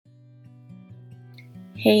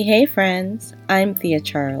Hey, friends. I'm Thea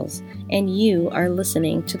Charles, and you are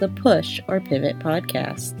listening to the Push or Pivot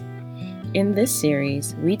podcast. In this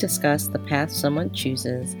series, we discuss the path someone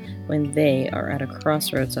chooses when they are at a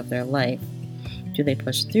crossroads of their life. Do they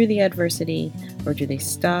push through the adversity, or do they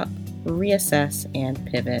stop, reassess, and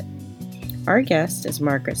pivot? Our guest is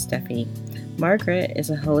Margaret Steffi. Margaret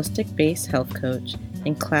is a holistic-based health coach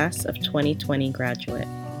and class of 2020 graduate.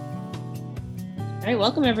 All right,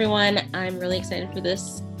 welcome everyone. I'm really excited for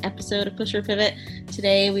this episode of Push or Pivot.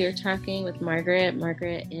 Today we are talking with Margaret.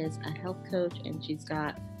 Margaret is a health coach and she's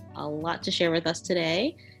got a lot to share with us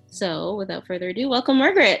today. So without further ado, welcome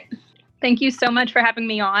Margaret. Thank you so much for having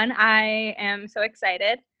me on. I am so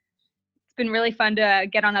excited. It's been really fun to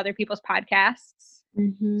get on other people's podcasts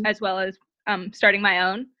as well as starting my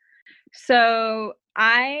own. So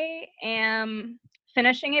I am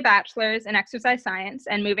finishing a bachelor's in exercise science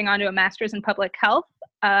and moving on to a master's in public health.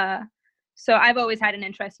 So I've always had an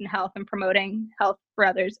interest in health and promoting health for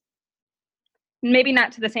others. Maybe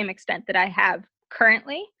not to the same extent that I have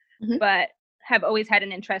currently, but have always had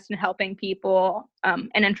an interest in helping people, an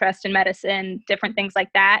interest in medicine, different things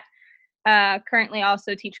like that. Currently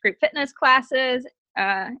also teach group fitness classes,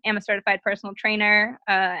 am a certified personal trainer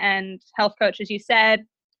and health coach, as you said.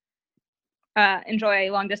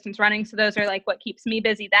 Enjoy long distance running. So those are like what keeps me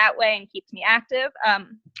busy that way and keeps me active.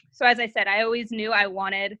 So as I said, I always knew I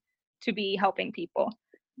wanted to be helping people.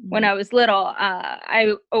 When I was little,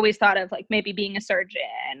 I always thought of like maybe being a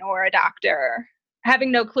surgeon or a doctor,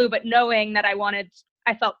 having no clue, but knowing that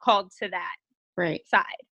I felt called to that side.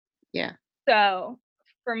 Yeah. So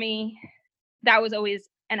for me, that was always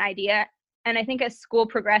an idea. And I think as school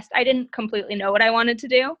progressed, I didn't completely know what I wanted to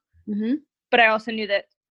do, but I also knew that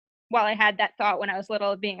while I had that thought when I was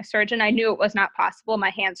little of being a surgeon, I knew it was not possible. My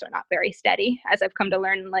hands are not very steady. As I've come to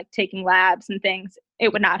learn, like taking labs and things,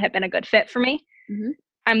 it would not have been a good fit for me.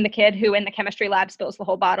 I'm the kid who in the chemistry lab spills the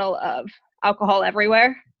whole bottle of alcohol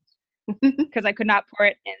everywhere because I could not pour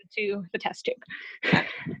it into the test tube.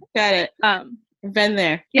 Got it. Been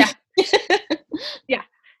there. Yeah. Yeah.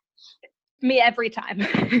 Me every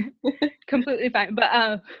time. Completely fine.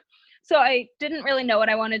 But so I didn't really know what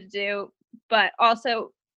I wanted to do, but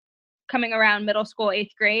also coming around middle school,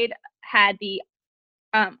 8th grade, had the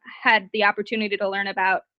opportunity to learn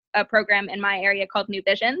about a program in my area called New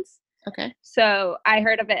Visions. Okay. So I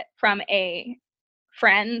heard of it from a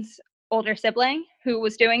friend's older sibling who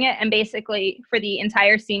was doing it. And basically for the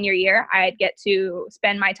entire senior year, I'd get to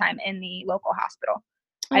spend my time in the local hospital.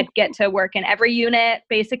 I'd get to work in every unit,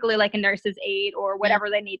 basically like a nurse's aide or whatever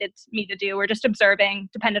they needed me to do, or just observing,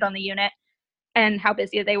 depended on the unit and how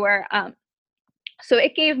busy they were. So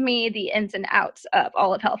it gave me the ins and outs of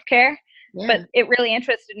all of healthcare, but it really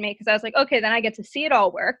interested me because I was like, okay, then I get to see it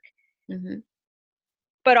all work.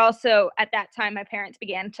 But also at that time, my parents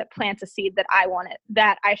began to plant a seed that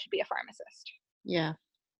I should be a pharmacist. Yeah.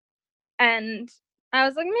 And I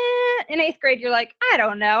was like, meh. In 8th grade, you're like, I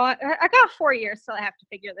don't know. I got 4 years till I have to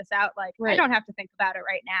figure this out. Like, I don't have to think about it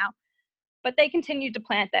right now. But they continued to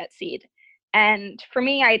plant that seed. And for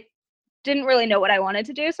me, I didn't really know what I wanted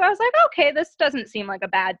to do. So I was like, okay, this doesn't seem like a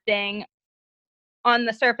bad thing. On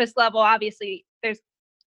the surface level, obviously,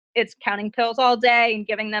 it's counting pills all day and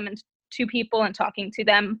giving them to people and talking to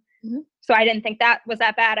them. So I didn't think that was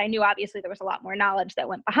that bad. I knew obviously there was a lot more knowledge that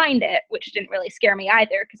went behind it, which didn't really scare me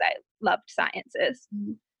either because I loved sciences.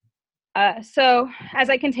 So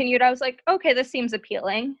as I continued, I was like, okay, this seems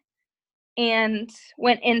appealing, and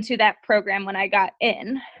went into that program when I got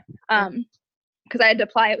in. Because I had to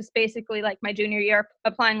apply. It was basically like my junior year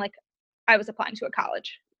applying like I was applying to a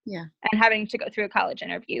college. Yeah. And having to go through a college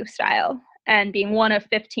interview style and being one of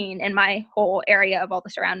 15 in my whole area of all the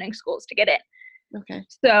surrounding schools to get in. Okay.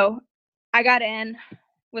 So I got in,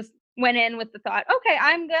 went in with the thought, okay,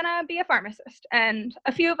 I'm gonna be a pharmacist. And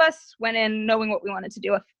a few of us went in knowing what we wanted to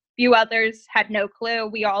do. A few others had no clue.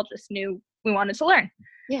 We all just knew we wanted to learn.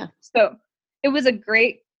 Yeah. So it was a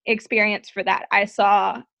great experience for that. I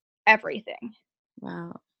saw everything.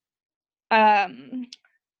 Wow.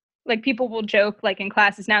 Like people will joke like in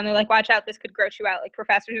classes now and they're like, watch out, this could gross you out, like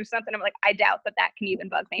professors or something. I'm like, I doubt that can even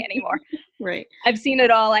bug me anymore. Right. I've seen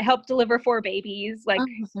it all. I helped deliver 4 babies. Like,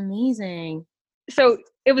 that's amazing. So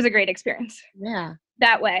it was a great experience. Yeah.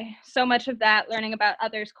 That way. So much of that, learning about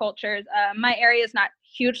others' cultures. My area is not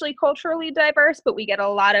hugely culturally diverse, but we get a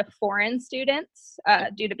lot of foreign students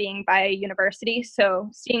due to being by a university.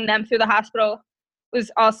 So seeing them through the hospital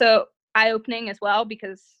was also eye-opening as well,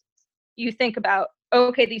 because you think about,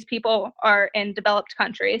 okay, these people are in developed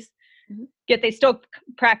countries, yet they still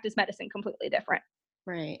practice medicine completely different.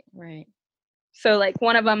 Right. So like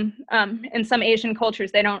one of them, in some Asian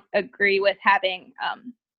cultures, they don't agree with having,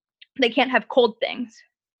 they can't have cold things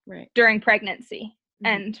during pregnancy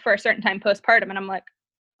and for a certain time postpartum. And I'm like,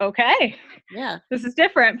 okay, this is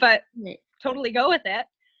different, but totally go with it.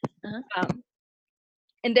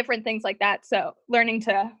 And different things like that. So learning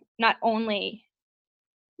to not only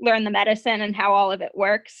learn the medicine and how all of it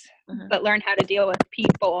works, but learn how to deal with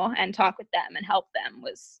people and talk with them and help them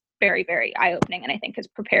was very, very eye-opening, and I think has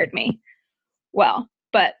prepared me well.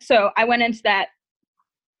 But so I went into that,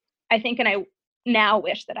 I think, and I now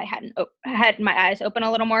wish that I hadn't had my eyes open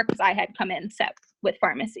a little more, because I had come in set with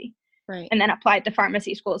pharmacy. And then applied to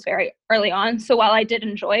pharmacy schools very early on. So while I did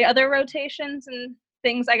enjoy other rotations and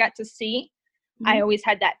things I got to see, I always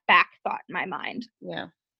had that back thought in my mind.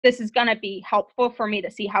 This is going to be helpful for me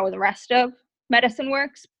to see how the rest of medicine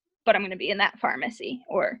works, but I'm going to be in that pharmacy.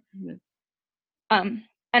 Or, and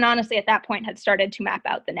honestly, at that point had started to map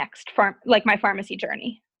out the next my pharmacy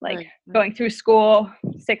journey, going through school,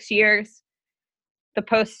 6 years,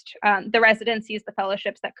 the residencies, the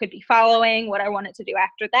fellowships that could be following, what I wanted to do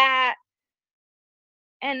after that.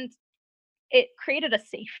 And it created a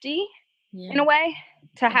safety in a way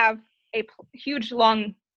to have a huge,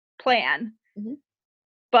 long plan.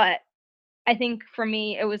 But I think for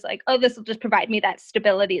me, it was like, oh, this will just provide me that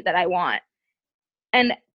stability that I want.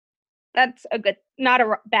 And that's not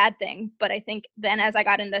a bad thing. But I think then as I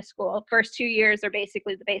got into school, first 2 years are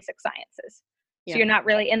basically the basic sciences. So you're not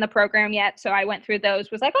really in the program yet. So I went through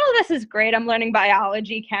those, was like, oh, this is great. I'm learning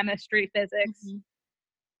biology, chemistry, physics,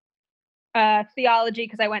 theology,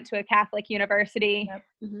 because I went to a Catholic university.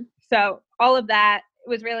 So all of that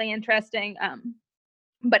was really interesting.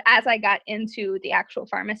 But as I got into the actual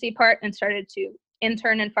pharmacy part and started to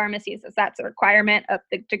intern in pharmacies, as that's a requirement of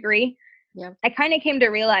the degree, I kind of came to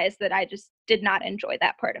realize that I just did not enjoy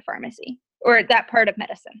that part of pharmacy, or that part of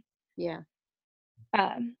medicine.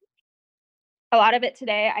 A lot of it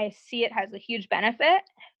today, I see it has a huge benefit,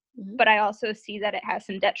 but I also see that it has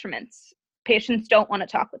some detriments. Patients don't want to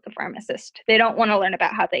talk with the pharmacist. They don't want to learn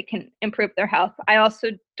about how they can improve their health. I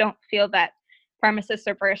also don't feel that pharmacists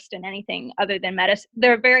are versed in anything other than medicine.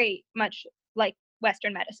 They're very much like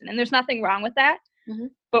Western medicine, and there's nothing wrong with that.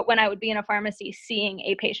 But when I would be in a pharmacy seeing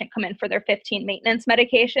a patient come in for their 15 maintenance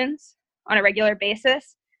medications on a regular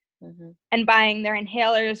basis, and buying their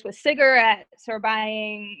inhalers with cigarettes, or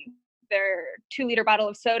buying their 2-liter bottle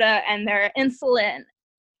of soda and their insulin,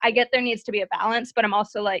 I get there needs to be a balance, but I'm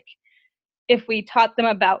also like, if we taught them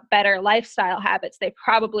about better lifestyle habits, they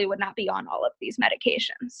probably would not be on all of these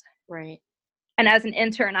medications. And as an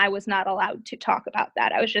intern, I was not allowed to talk about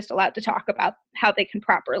that. I was just allowed to talk about how they can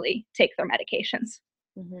properly take their medications.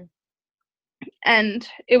 And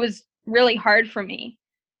it was really hard for me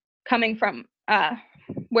coming from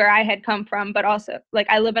where I had come from, but also like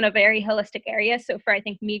I live in a very holistic area. So for, I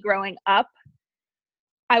think, me growing up,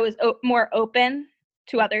 I was more open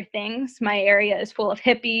to other things. My area is full of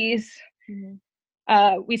hippies.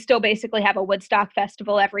 We still basically have a Woodstock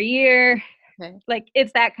festival every year. Like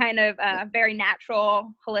it's that kind of very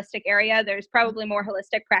natural, holistic area. There's probably more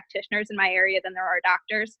holistic practitioners in my area than there are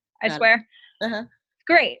doctors, I swear.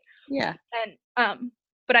 Great. And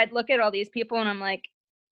but I'd look at all these people and I'm like,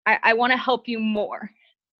 I want to help you more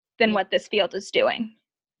than what this field is doing.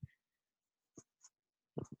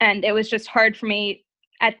 And it was just hard for me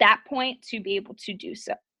at that point to be able to do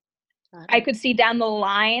so. I could see down the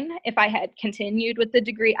line, if I had continued with the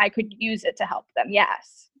degree, I could use it to help them.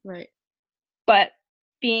 Yes. But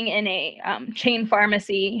being in a chain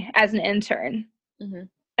pharmacy as an intern, and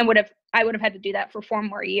I would have had to do that for 4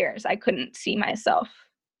 more years. I couldn't see myself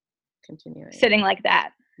continuing sitting like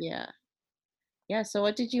that. So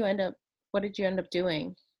what did you end up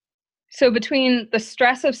doing? So between the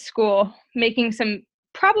stress of school, making some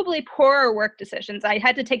probably poorer work decisions, I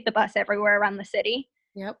had to take the bus everywhere around the city.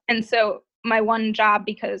 And so my one job,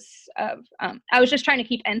 because of I was just trying to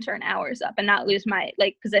keep intern hours up and not lose my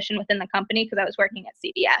position within the company, because I was working at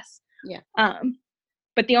CVS.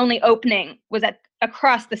 But the only opening was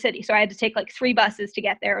across the city, so I had to take 3 buses to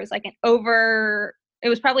get there. It was it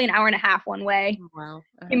was probably an hour and a half one way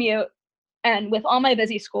commute. And with all my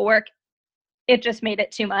busy schoolwork, it just made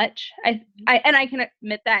it too much. I can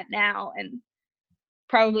admit that now, and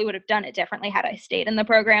probably would have done it differently had I stayed in the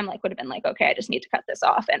program. Would have been okay, I just need to cut this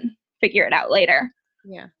off and figure it out later.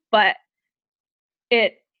 But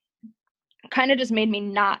it kind of just made me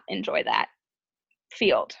not enjoy that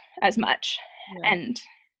field as much. And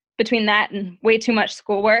between that and way too much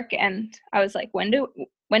schoolwork, and I was like, when do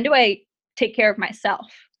I take care of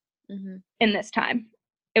myself in this time?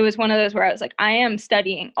 It was one of those where I was like, I am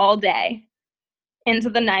studying all day into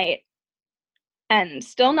the night, and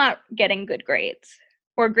still not getting good grades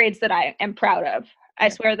or grades that I am proud of. I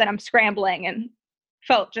swear that I'm scrambling and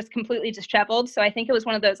felt just completely disheveled. So I think it was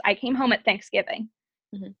one of those, I came home at Thanksgiving.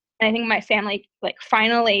 And I think my family like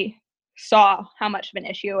finally saw how much of an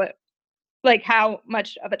issue it, like how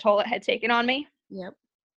much of a toll it had taken on me. Yep.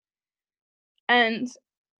 And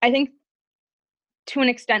I think to an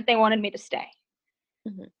extent they wanted me to stay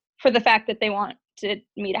for the fact that they wanted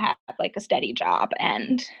me to have like a steady job,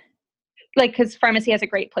 and like, because pharmacy has a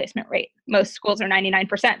great placement rate. Most schools are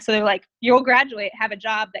 99%. So they're like, you'll graduate, have a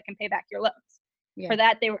job that can pay back your loans. Yeah. For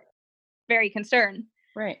that, they were very concerned.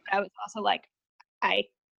 Right. I was also like, I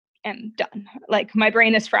am done. Like, my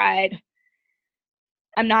brain is fried.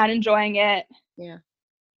 I'm not enjoying it. Yeah.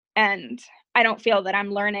 And I don't feel that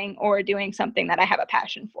I'm learning or doing something that I have a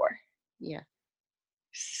passion for. Yeah.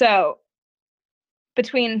 So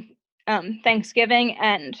between Thanksgiving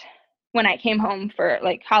and when I came home for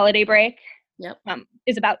like holiday break,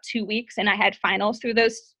 is about 2 weeks, and I had finals through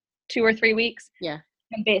those 2 or 3 weeks. Yeah.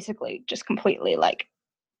 And basically just completely like,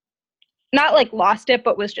 not like lost it,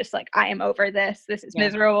 but was just like, I am over this. This is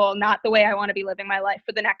miserable. Not the way I want to be living my life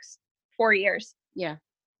for the next 4 years. Yeah.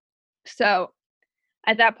 So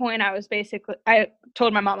at that point I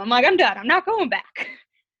told my mom, I'm like, I'm done. I'm not going back.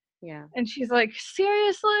 Yeah. And she's like,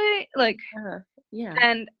 seriously? Like, yeah.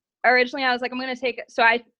 And originally I was like, I'm going to take it. So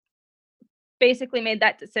I basically made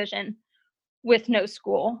that decision with no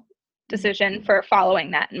school decision for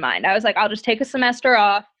following that in mind. I was like, I'll just take a semester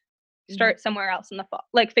off, start somewhere else in the fall,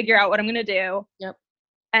 like figure out what I'm going to do. Yep.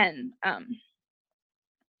 And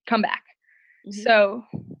come back. So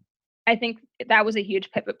I think that was a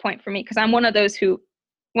huge pivot point for me, because I'm one of those who,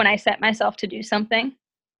 when I set myself to do something,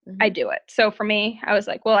 I do it. So for me, I was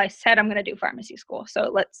like, well, I said I'm going to do pharmacy school,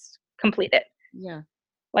 so let's complete it. Yeah.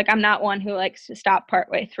 Like, I'm not one who likes to stop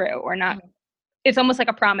partway through or not. It's almost like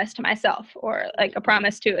a promise to myself, or like a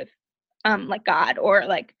promise to like God, or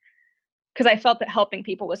like, because I felt that helping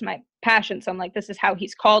people was my passion. So I'm like, this is how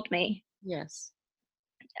he's called me. Yes.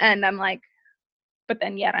 And I'm like, but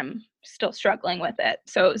then yet I'm still struggling with it.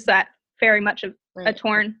 So it was that very much a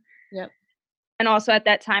torn. Yep. And also at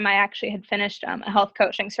that time, I actually had finished a health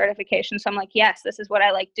coaching certification. So I'm like, yes, this is what I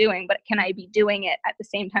like doing, but can I be doing it at the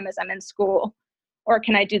same time as I'm in school? Or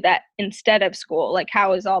can I do that instead of school? Like,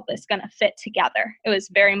 how is all this going to fit together? It was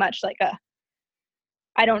very much like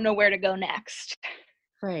I don't know where to go next.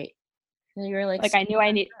 Right. And you're like I knew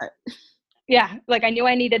I needed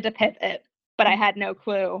to pivot, but I had no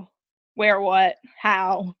clue where, what,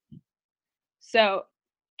 how. So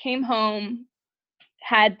came home,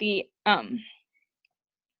 had the, and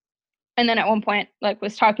then at one point, like,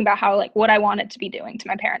 was talking about how, like, what I wanted to be doing to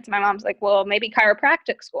my parents. My mom's like, well, maybe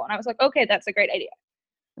chiropractic school. And I was like, okay, that's a great idea.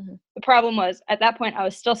 The problem was, at that point, I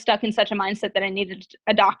was still stuck in such a mindset that I needed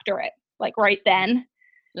a doctorate, like, right then.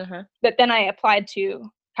 But then I applied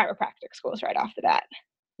to chiropractic schools right off the bat.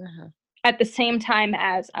 At the same time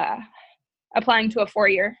as applying to a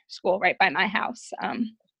 4-year school right by my house.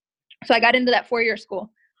 So I got into that 4-year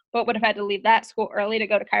school, but would have had to leave that school early to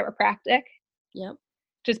go to chiropractic. Yep.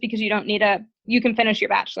 Just because you don't need you can finish your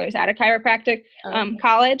bachelor's at a chiropractic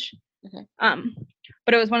college.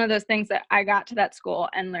 But it was one of those things that I got to that school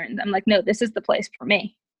and learned, I'm like, no, this is the place for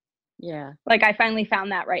me. Yeah. Like, I finally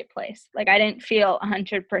found that right place. Like, I didn't feel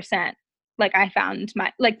 100% like I found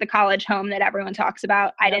like the college home that everyone talks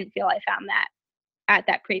about. I didn't feel I found that at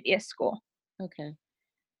that previous school. Okay.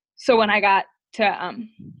 So when I got to,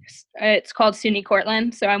 it's called SUNY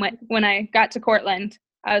Cortland. So when I got to Cortland,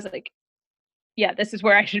 I was like, yeah, this is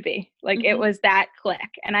where I should be. Like, it was that click.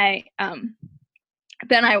 And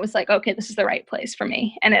then I was like, okay, this is the right place for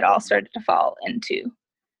me. And it all started to fall into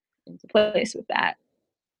place with that.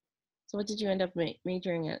 So what did you end up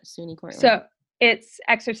majoring at SUNY Cortland? So it's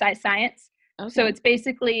exercise science. Okay. So it's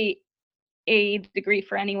basically a degree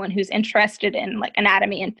for anyone who's interested in like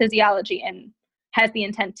anatomy and physiology and has the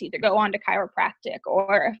intent to either go on to chiropractic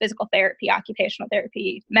or physical therapy, occupational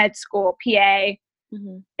therapy, med school, PA.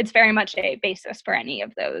 It's very much a basis for any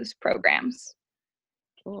of those programs.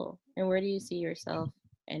 Cool. And where do you see yourself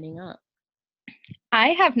ending up? I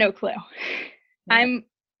have no clue. Yeah. I'm,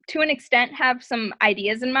 to an extent, have some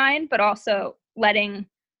ideas in mind, but also letting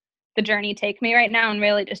the journey take me right now and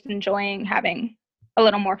really just enjoying having a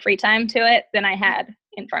little more free time to it than I had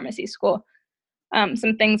in pharmacy school.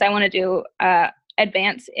 Some things I want to do,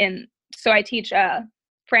 advance in. So I teach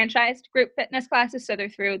franchised group fitness classes. So they're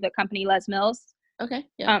through the company Les Mills. Okay.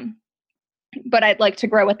 Yeah. But I'd like to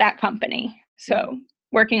grow with that company. So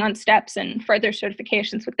working on steps and further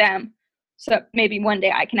certifications with them So maybe one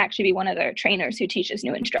day I can actually be one of their trainers who teaches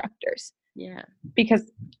new instructors. Yeah.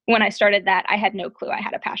 Because when I started that, I had no clue I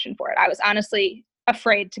had a passion for it. I was honestly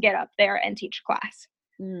afraid to get up there and teach class,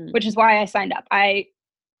 which is why I signed up. I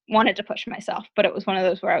wanted to push myself, but it was one of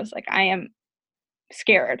those where I was like, I am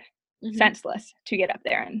scared, senseless to get up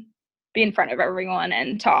there and be in front of everyone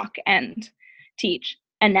and talk and teach.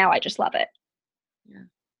 And now I just love it. Yeah.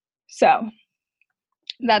 So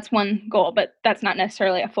that's one goal, but that's not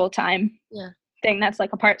necessarily a full-time thing. That's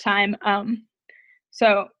like a part-time.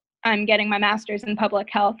 So I'm getting my master's in public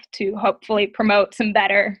health to hopefully promote some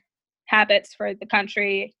better habits for the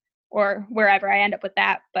country or wherever I end up with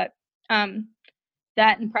that. But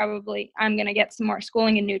that, and probably I'm going to get some more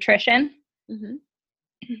schooling in nutrition,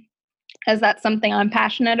 as that's something I'm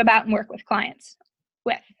passionate about and work with clients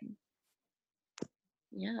with.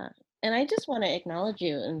 Yeah. And I just want to acknowledge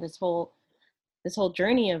you in this whole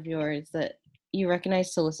journey of yours, that you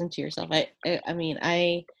recognize to listen to yourself. I mean,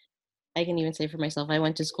 I can even say for myself, I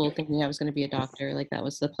went to school thinking I was going to be a doctor. Like, that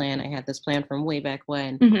was the plan. I had this plan from way back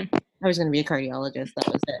when. I was going to be a cardiologist. That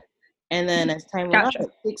was it. And then as time went on,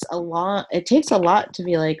 it takes a lot to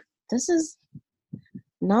be like, this is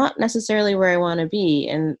not necessarily where I want to be.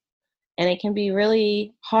 And it can be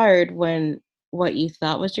really hard when what you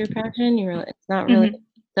thought was your passion, it's not really,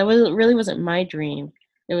 that wasn't my dream.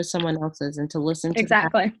 It was someone else's. And to listen to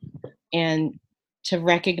that and to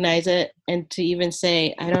recognize it, and to even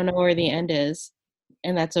say, I don't know where the end is,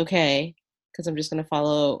 and that's okay, because I'm just going to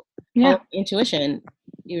follow intuition.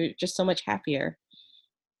 You're just so much happier.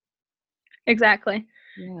 Exactly.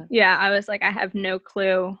 Yeah, I was like, I have no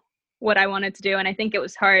clue what I wanted to do. And I think it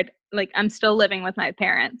was hard. Like, I'm still living with my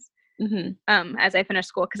parents as I finished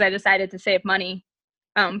school, because I decided to save money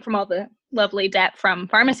from all the lovely debt from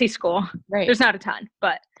pharmacy school. Right. There's not a ton,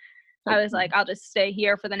 but I was like, I'll just stay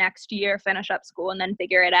here for the next year, finish up school, and then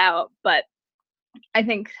figure it out. But I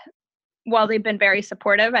think while they've been very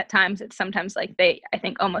supportive, at times it's sometimes like I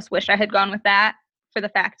think almost wish I had gone with that, for the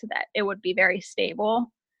fact that it would be very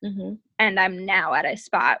stable. And I'm now at a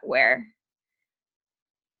spot where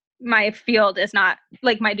my field is not,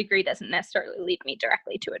 like, my degree doesn't necessarily lead me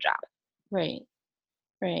directly to a job. Right.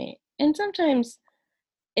 And sometimes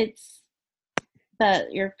it's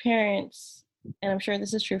that your parents, and I'm sure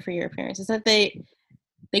this is true for your parents, is that they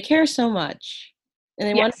care so much, and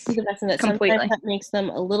they want to do the best, and that sometimes that makes them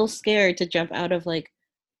a little scared to jump out of like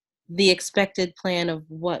the expected plan of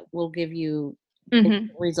what will give you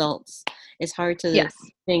results. It's hard to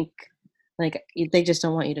think, like, they just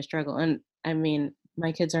don't want you to struggle. And I mean,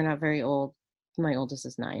 my kids are not very old. My oldest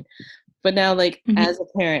is 9. But now, like, as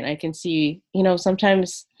a parent, I can see,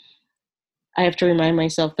 sometimes I have to remind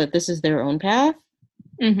myself that this is their own path.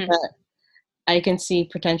 But I can see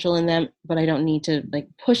potential in them, but I don't need to, like,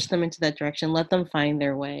 push them into that direction. Let them find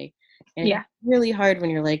their way. And it's really hard when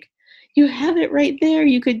you're like, you have it right there,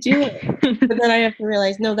 you could do it. But then I have to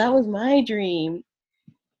realize, no, that was my dream.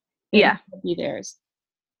 It could be theirs.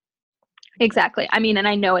 Exactly. I mean, and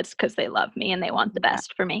I know it's because they love me and they want the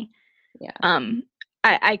best for me.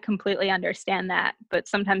 I completely understand that, but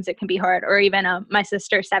sometimes it can be hard. Or even my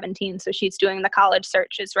sister's 17, so she's doing the college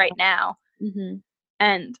searches right now.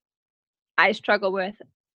 And I struggle with,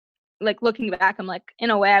 like, looking back, I'm like, in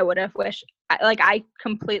a way, I would have wished, I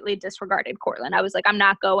completely disregarded Cortland. I was like, I'm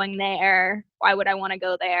not going there. Why would I want to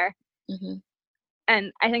go there?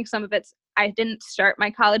 And I think some of it's, I didn't start my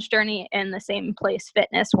college journey in the same place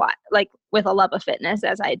like with a love of fitness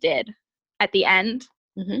as I did at the end.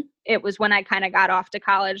 It was when I kind of got off to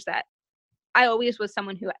college that I always was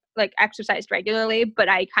someone who, like, exercised regularly, but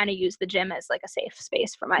I kind of used the gym as like a safe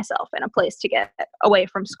space for myself and a place to get away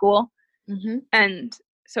from school. And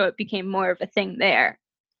so it became more of a thing there.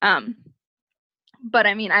 But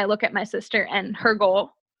I mean, I look at my sister and her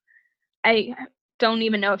goal, I don't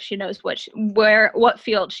even know if she knows what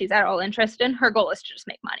field she's at all interested in. Her goal is to just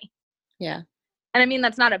make money. Yeah. And I mean,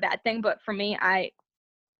 that's not a bad thing, but for me, I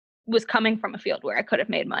was coming from a field where I could have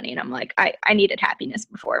made money, and I'm like, I needed happiness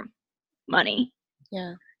before money.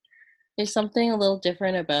 Yeah. There's something a little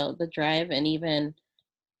different about the drive, and even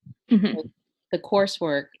like, the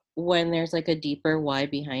coursework, when there's like a deeper why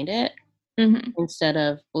behind it, instead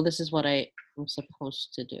of, well, this is what I'm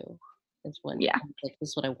supposed to do. Is when like, this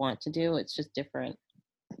is what I want to do. It's just different.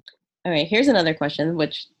 All right, here's another question,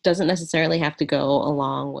 which doesn't necessarily have to go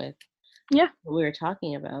along with what we were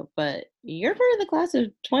talking about, but you're part of the class of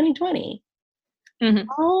 2020.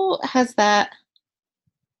 How's that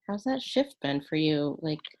shift been for you?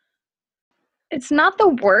 Like, it's not the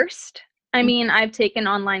worst. I mean, I've taken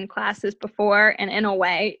online classes before, and in a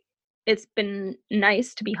way, it's been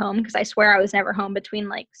nice to be home, because I swear I was never home between,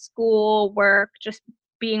 like, school, work, just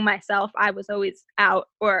being myself, I was always out,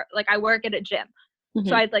 or like I work at a gym.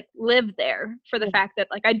 So I'd like live there for the fact that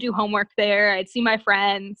like I'd do homework there. I'd see my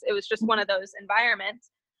friends. It was just one of those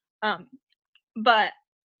environments. But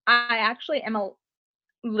I actually am a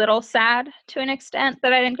little sad to an extent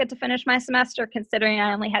that I didn't get to finish my semester, considering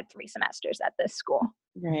I only had 3 semesters at this school.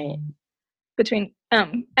 Right. Between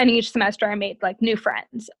and each semester I made like new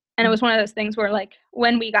friends. And it was one of those things where like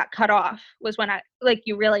when we got cut off was when I like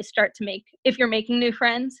you really start to make, if you're making new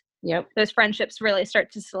friends, those friendships really start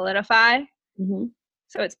to solidify.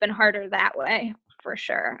 So it's been harder that way for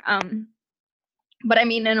sure. But I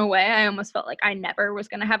mean, in a way, I almost felt like I never was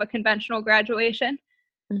going to have a conventional graduation.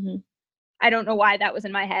 I don't know why that was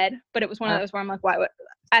in my head, but it was one of those where I'm like, why would,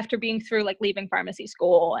 after being through like leaving pharmacy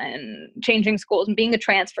school and changing schools and being a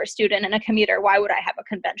transfer student and a commuter, why would I have a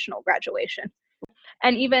conventional graduation?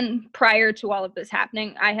 And even prior to all of this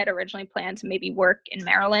happening, I had originally planned to maybe work in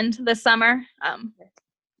Maryland this summer.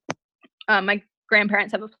 My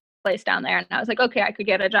grandparents have a place down there, and I was like, okay, I could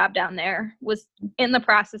get a job down there. Was in the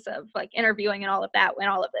process of like interviewing and all of that when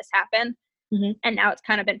all of this happened. And now it's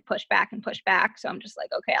kind of been pushed back. So I'm just like,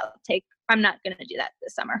 okay, I'm not going to do that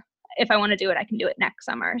this summer. If I want to do it, I can do it next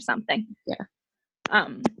summer or something.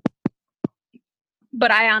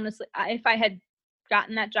 But I honestly, if I had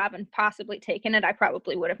gotten that job and possibly taken it, I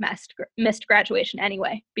probably would have missed graduation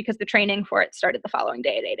anyway, because the training for it started the following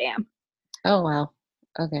day at 8 a.m. Oh, wow.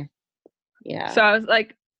 Okay. Yeah. So I was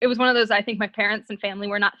like, it was one of those, I think my parents and family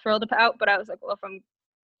were not thrilled about, but I was like, well, if I'm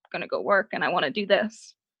going to go work and I want to do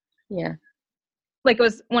this. Yeah. Like it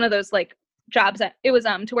was one of those like jobs that it was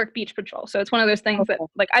to work beach patrol. So it's one of those things that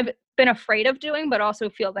like I've been afraid of doing, but also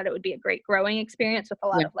feel that it would be a great growing experience with a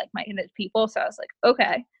lot of like-minded people. So I was like,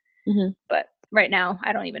 okay. But right now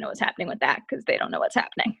I don't even know what's happening with that because they don't know what's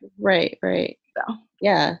happening. Right. So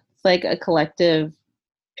yeah, it's like a collective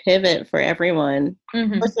pivot for everyone.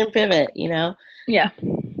 Push and pivot, you know? Yeah.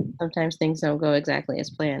 Sometimes things don't go exactly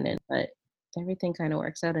as planned, but everything kind of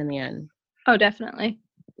works out in the end. Oh, definitely.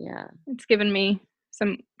 Yeah. It's given me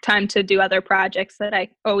some time to do other projects that I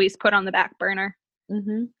always put on the back burner.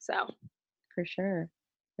 So. For sure.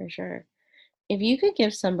 If you could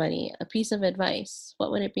give somebody a piece of advice,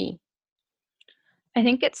 what would it be? I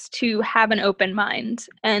think it's to have an open mind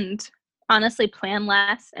and honestly plan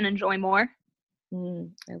less and enjoy more.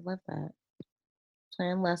 I love that.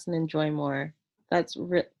 Plan less and enjoy more. That's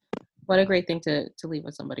what a great thing to leave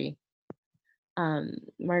with somebody.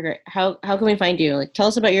 Margaret, how can we find you? Like, tell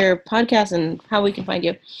us about your podcast and how we can find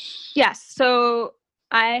you. Yes. So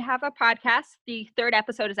I have a podcast. The 3rd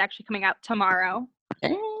episode is actually coming out tomorrow.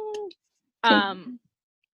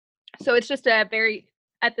 So it's just at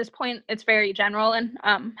this point, it's very general and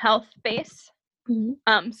health based.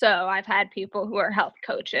 So I've had people who are health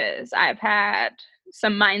coaches. I've had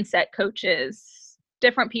some mindset coaches,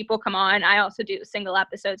 different people come on. I also do single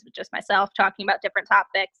episodes with just myself talking about different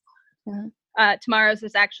topics. Tomorrow's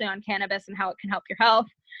is actually on cannabis and how it can help your health.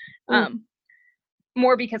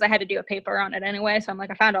 More because I had to do a paper on it anyway. So I'm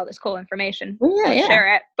like, I found all this cool information.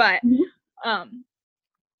 Share it. But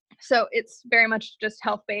so it's very much just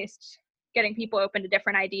health based, getting people open to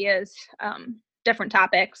different ideas, different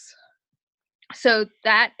topics. So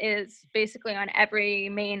that is basically on every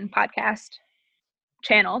main podcast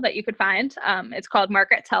channel that you could find. It's called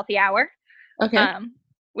Margaret's Healthy Hour. Okay.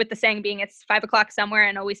 With the saying being it's 5 o'clock somewhere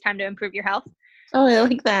and always time to improve your health. Oh, I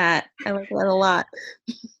like that. I like that a lot.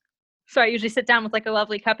 So I usually sit down with like a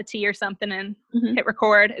lovely cup of tea or something and hit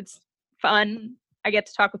record. It's fun. I get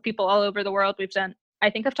to talk with people all over the world. I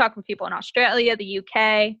think I've talked with people in Australia, the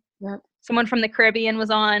UK. Someone from the Caribbean was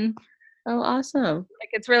on. Oh, awesome.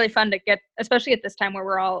 Like it's really fun to get, especially at this time where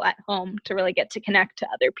we're all at home, to really get to connect to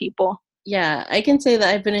other people. Yeah, I can say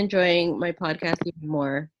that I've been enjoying my podcast even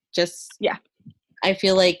more. I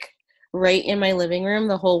feel like right in my living room,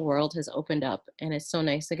 the whole world has opened up, and it's so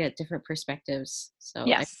nice to get different perspectives. So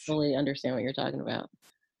I totally understand what you're talking about.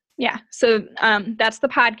 Yeah. So that's the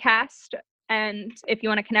podcast. And if you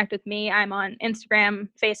want to connect with me, I'm on Instagram,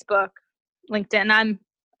 Facebook, LinkedIn. I'm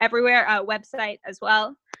everywhere, website as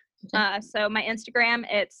well. So my Instagram,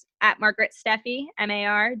 it's at Margaret Steffie,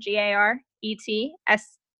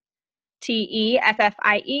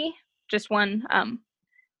 MargaretSteffie, just one,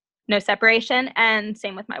 no separation. And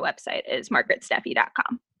same with my website is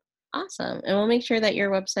margaretsteffie.com. Awesome. And we'll make sure that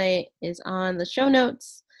your website is on the show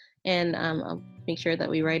notes, and I'll make sure that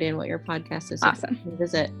we write in what your podcast is. Awesome.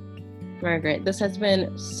 Visit. Margaret, this has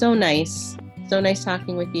been so nice. So nice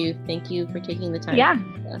talking with you. Thank you for taking the time. Yeah.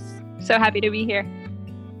 With us. So happy to be here.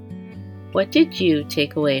 What did you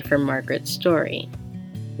take away from Margaret's story?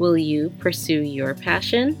 Will you pursue your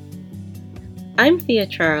passion? I'm Thea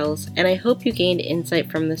Charles, and I hope you gained insight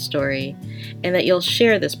from this story and that you'll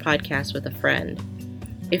share this podcast with a friend.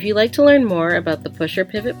 If you'd like to learn more about the Push or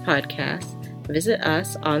Pivot podcast, visit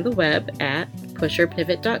us on the web at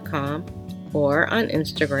pusherpivot.com or on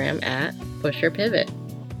Instagram at pusherpivot.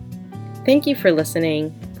 Thank you for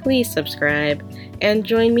listening. Please subscribe and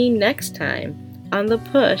join me next time on the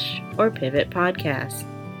Push or Pivot podcast.